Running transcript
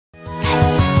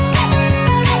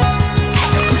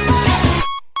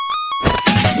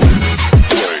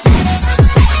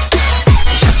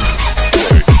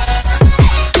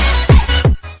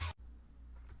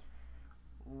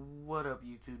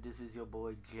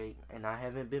Jake, and I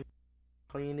haven't been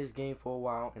playing this game for a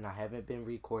while, and I haven't been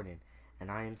recording, and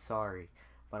I am sorry,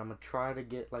 but I'm gonna try to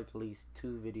get like at least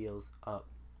 2 videos up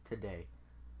today,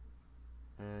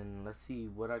 and let's see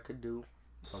what I could do.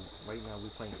 Right now we're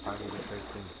playing Friday the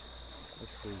 13th.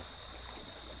 Let's see,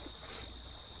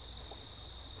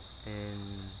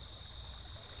 and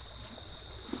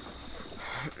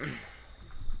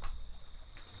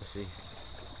let's see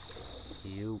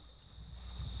you.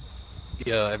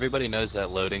 Yo, everybody knows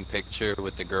that loading picture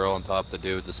with the girl on top of the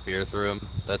dude with the spear through him?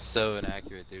 That's so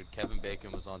inaccurate, dude. Kevin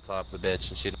Bacon was on top of the bitch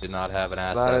and she did not have an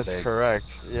ass That that is big.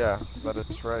 correct. Yeah, that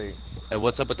is right. And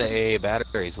what's up with the AA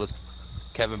batteries? What's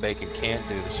Kevin Bacon can't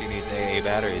do? She needs AA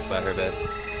batteries by her bed.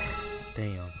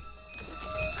 Damn.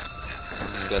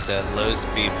 You got that low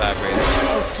speed vibrator.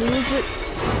 Oh, who's it?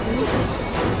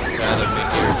 Trying to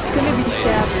make your It's gonna be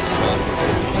savage.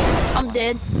 I'm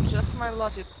dead. Just my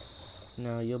logic.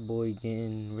 Now your boy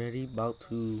getting ready, about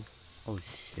to. Oh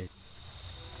shit.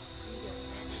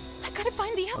 I gotta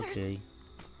find the others. Okay,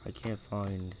 I can't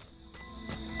find.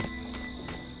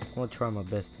 I'm gonna try my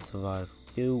best to survive.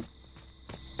 You.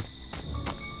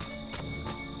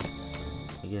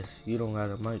 I guess you don't got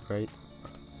a mic, right?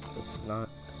 It's not.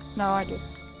 No, I do.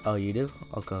 Oh, you do?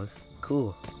 Okay,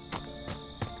 cool.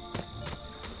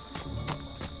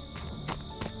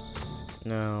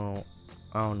 Now,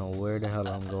 I don't know where the hell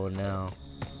I'm going now.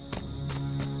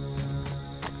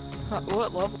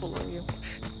 What level are you?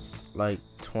 Like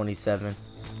 27.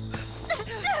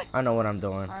 I know what I'm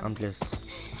doing. I'm just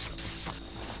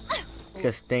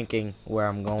thinking where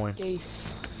I'm going.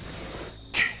 Gase.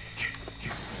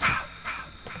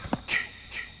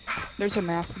 There's a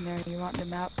map in there. You want the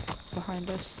map behind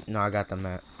us? No, I got the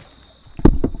map.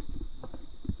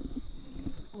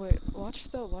 Wait, watch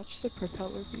the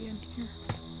propeller be in here.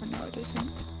 Or no, it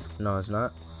isn't. No, it's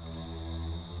not.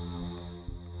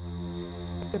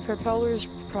 The propeller's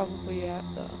probably at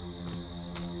the.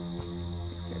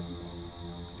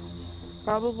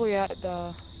 Probably at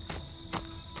the.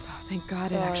 Oh, thank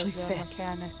God it actually the fit.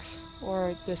 mechanics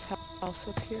or this house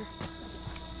up here.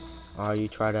 You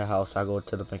try the house, I go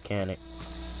to the mechanic.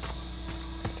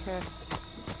 Okay.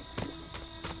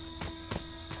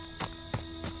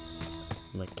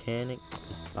 Mechanic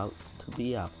is about to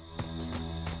be out.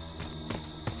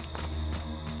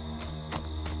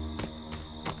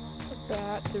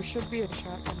 That there should be a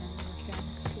shotgun in the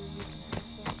mechanics, so you can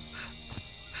have that.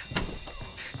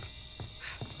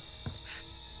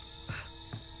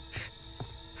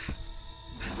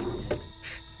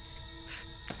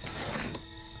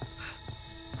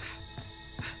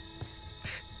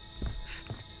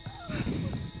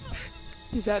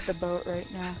 He's at the boat right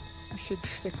now. We should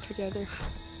stick together.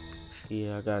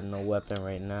 Yeah, I got no weapon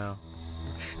right now.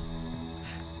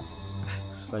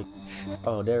 It's like,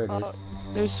 oh, there it is.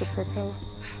 There's the propeller.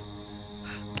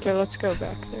 Okay, let's go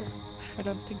back there. I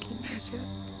don't think he knows yet.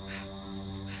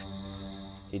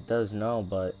 He does know,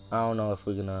 but I don't know if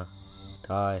we're gonna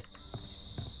die.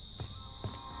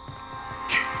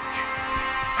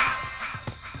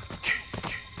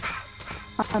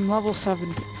 I'm level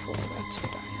 74, that's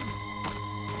what I am.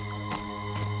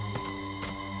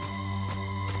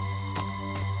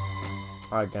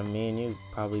 Alright, then me and you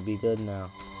probably be good now.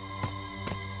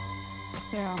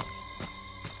 Yeah.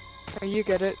 Are you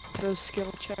good at those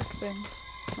skill check things?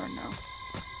 Or no?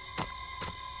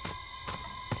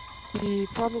 He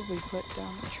probably put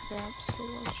down a trap, so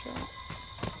watch out.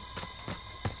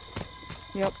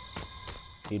 Yep,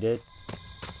 You did?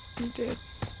 he did.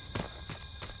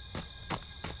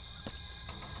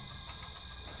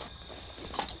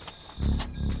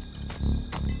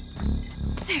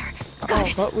 There, got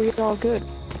it. But we're all good.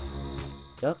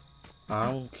 Yep.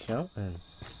 I'm chilling.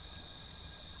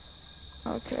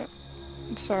 Okay.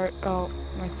 Sorry. Oh,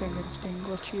 my thing is being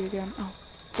glitchy again. Oh,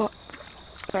 fuck.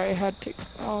 Sorry, I had to.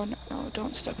 Oh no,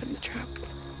 don't step in the trap.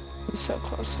 He's so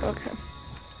close. Okay.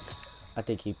 I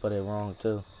think he put it wrong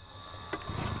too.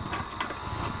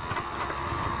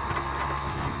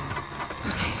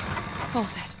 Okay, all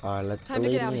set. Alright, let the Time to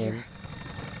lady get out of in. here.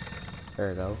 There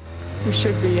we go. We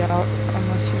should be out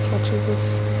unless he catches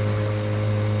us.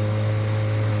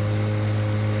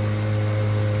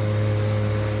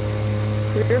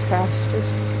 You're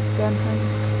fastest than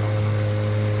him. So.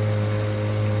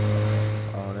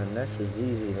 Oh, then this is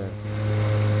easy then.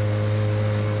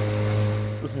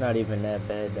 It's not even that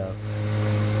bad though.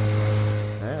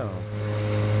 Damn.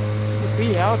 We'll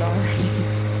be out already.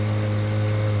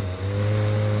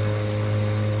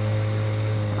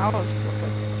 I was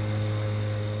flipping.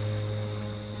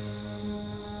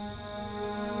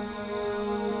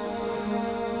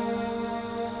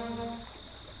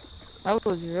 That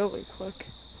was really quick.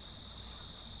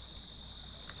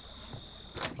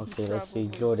 Okay, He's let's see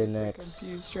probably Jordan super next.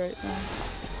 confused right now.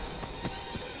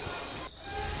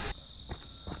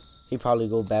 He probably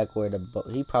go back where the boat.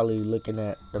 He probably looking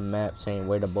at the map saying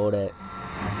where the boat at.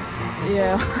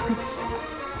 Yeah.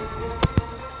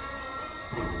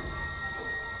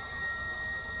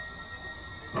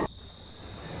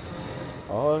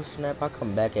 Oh snap! I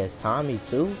come back as Tommy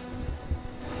too.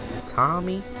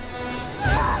 Tommy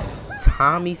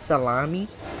Salami.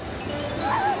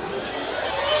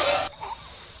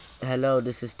 Hello,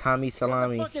 this is Tommy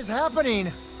Salami. What the fuck is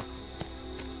happening?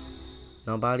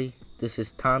 Nobody? This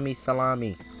is Tommy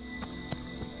Salami.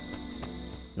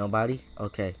 Nobody?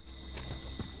 Okay.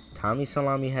 Tommy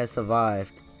Salami has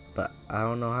survived, but I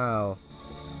don't know how.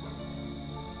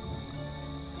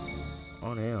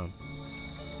 Oh damn.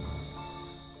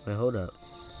 Wait, hold up.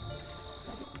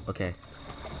 Okay.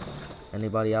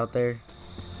 Anybody out there?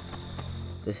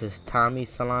 This is Tommy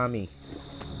Salami.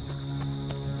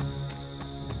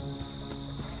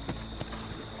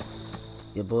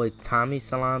 Your boy Tommy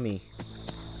Salami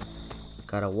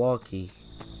got a walkie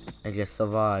and just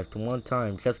survived one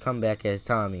time. Just come back as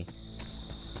Tommy.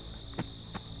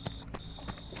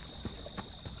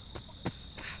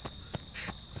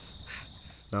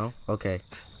 No? Okay.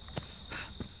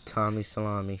 Tommy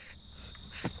Salami.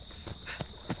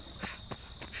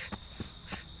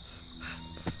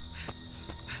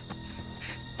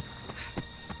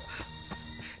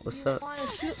 What's up? Wanna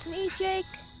shoot me, Jake?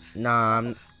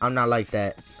 Nah, I'm not like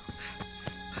that.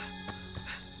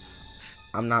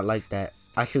 I'm not like that.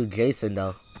 I shoot Jason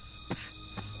though.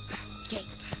 Jake,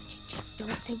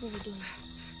 don't say what we're doing.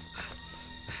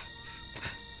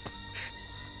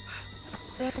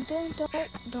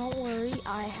 Don't worry.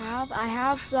 I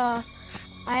have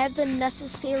the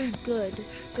necessary good.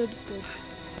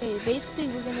 Okay, basically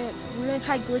we're gonna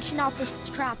try glitching out this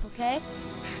trap, okay?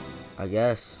 I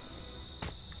guess.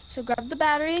 So grab the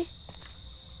battery.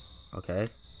 Okay.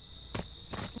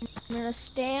 I'm gonna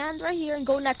stand right here and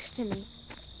go next to me.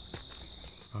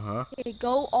 Uh-huh. Okay,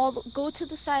 go to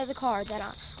the side of the car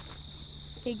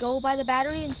okay, go by the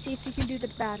battery and see if you can do the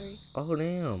battery. Oh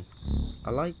damn.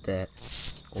 I like that.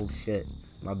 Oh shit.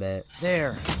 My bad.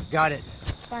 There, got it.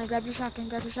 Fine, grab your shotgun,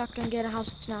 get a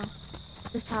house now.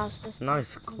 This house.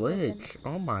 Nice glitch.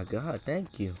 Oh my god,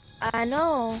 thank you. I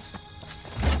know.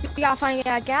 We gotta find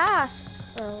that gas,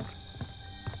 though.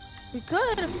 We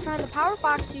could, if you find the power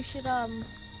box, you should,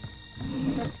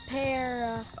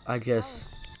 repair, I just,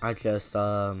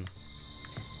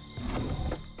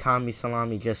 Tommy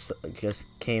Salami just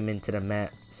came into the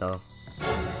map, so.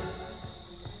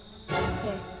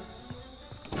 Okay.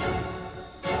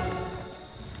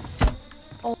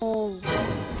 Oh,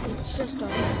 it's just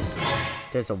us.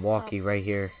 There's a walkie right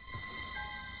here.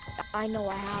 I know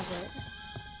I have it.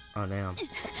 Oh damn.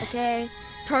 Okay,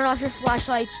 turn off your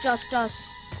flashlights, just us.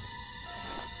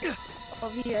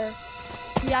 Over here.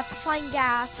 We have to find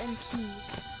gas and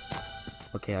keys.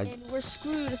 Okay, And we're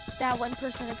screwed if that one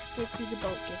person escaped through the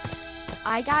boat gate.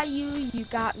 I got you, you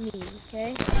got me,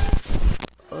 okay?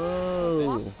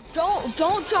 Oh. Don't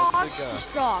jog, Good guy.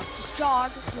 just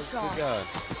jog, That's a guy.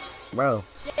 Bro.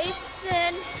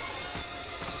 Jason!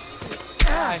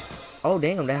 Hi. Oh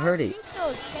damn, that hurt it. Shoot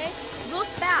those, okay? Look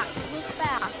back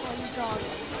while you're jogging.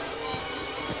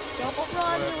 Don't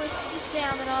run, you're wasting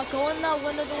stamina. Go in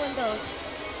one of the windows.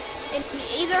 In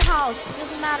either house, it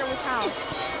doesn't matter which house.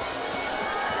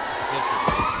 Yes, it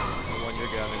is. The one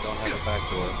you're going don't have a back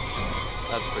door.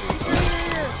 That's pretty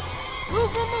tough.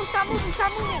 Move,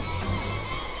 stop moving.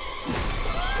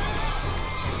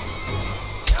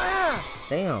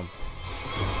 Damn.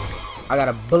 I got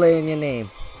a bullet in your name.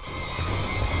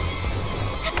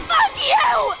 Fuck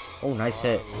you! Oh, nice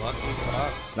hit. Lucky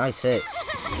cop. Nice hit.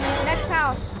 Next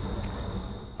house.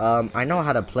 I know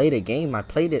how to play the game. I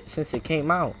played it since it came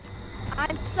out.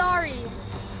 I'm sorry.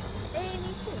 Hey,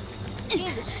 me too. The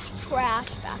game is trash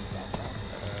back then, though.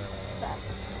 That's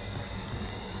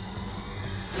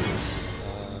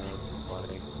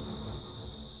funny.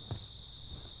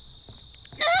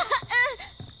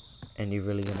 And you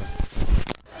really gonna?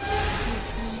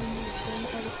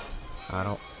 I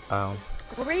don't.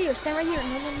 Go right here. Stand right here.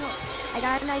 No. I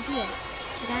got an idea.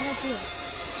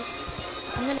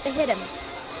 I'm gonna hit him.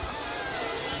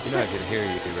 You know I can hear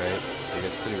you, right? Like,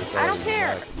 it's pretty retarded. I don't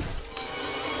care. Back.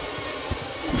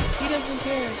 He doesn't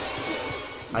care.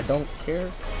 I don't care.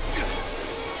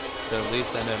 So at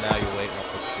least I know now you're waiting up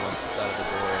the one side of the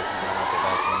door if you run out the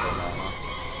back window now, huh?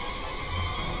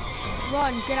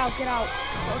 Run. Get out. Go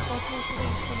to the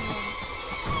stage.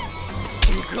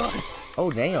 Oh god. Oh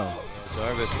damn. Yeah,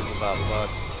 Jarvis is about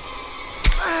fucked.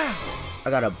 I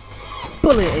got a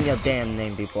bullet in your damn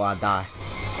name before I die.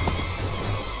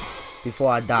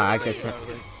 Before I die, I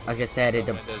just added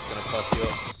the. Windows gonna fuck you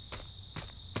up.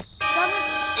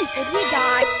 Did he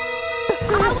die?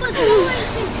 I was going to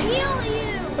heal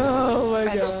you! Oh my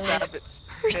god. Savage.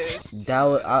 That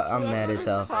was, I'm mad as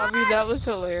hell. Tommy, that was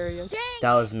hilarious.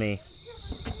 That was me.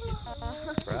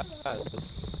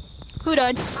 Surprise. Who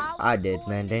died? I did,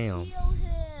 man. Damn. Heal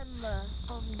him.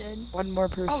 I'm dead. One more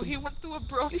person. Oh, he went through a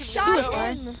broken You shot window.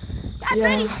 him. I Yeah.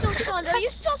 bet he's still stunned. Are you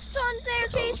still stunned there,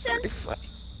 Jason? Pretty funny.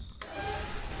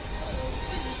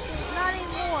 Not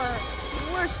anymore.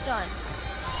 You were stunned.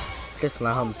 Just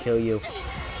let him kill you.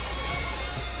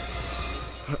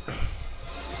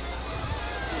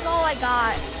 That's all I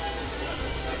got.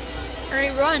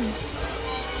 Ernie, run.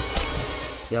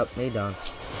 Yep, he done.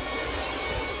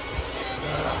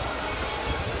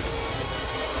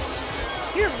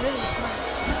 You're really smart.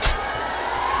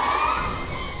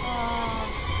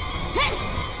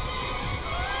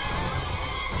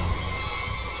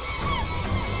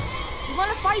 You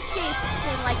want to fight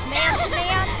Jason, like man to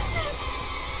man?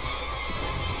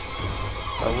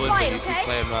 I would, fight, but you okay? keep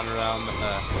playing run around the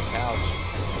couch.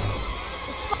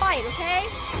 Let's fight, okay?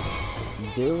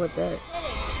 Deal with that.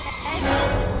 Okay?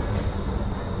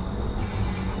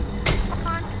 Come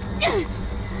on.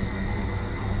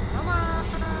 Come on.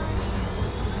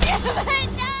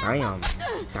 Damn.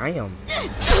 Damn.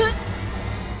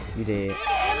 You did.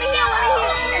 Let me heal.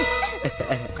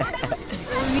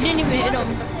 You didn't even hit him.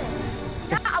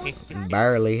 Yeah, I was.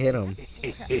 Barely hit him.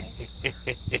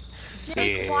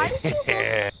 Jake, why did you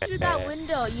go through that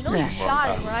window? You know you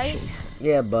shot him, right?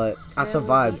 Yeah, but I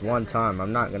survived one time.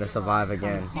 I'm not gonna survive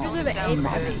again. You deserve an A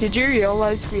for me. Did you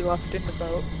realize we left in the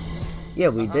boat? Yeah,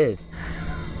 we did.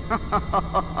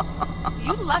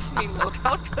 You left me, Milk.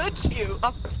 How could you?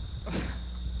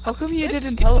 How come you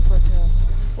didn't teleport to us?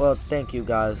 Well, thank you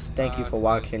guys. Thank you for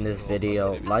watching this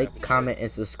video. Like, comment, and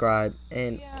subscribe.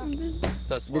 And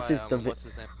That's this why, is the what's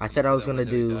his name? I said I was That gonna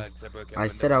window do. died 'cause I broke I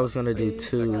every said I window. was gonna do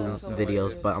 2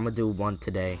 videos, but I'm gonna do one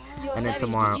today, and then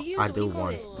tomorrow I do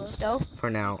one. Stealth? For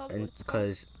now, and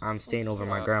because I'm staying over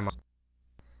my grandma.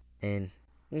 And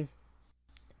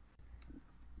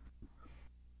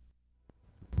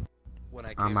When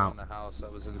I I'm came out. in the house, I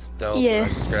was in stealth. Yeah.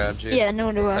 I just grabbed you. Yeah,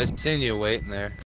 no, do I. I seen you waiting there.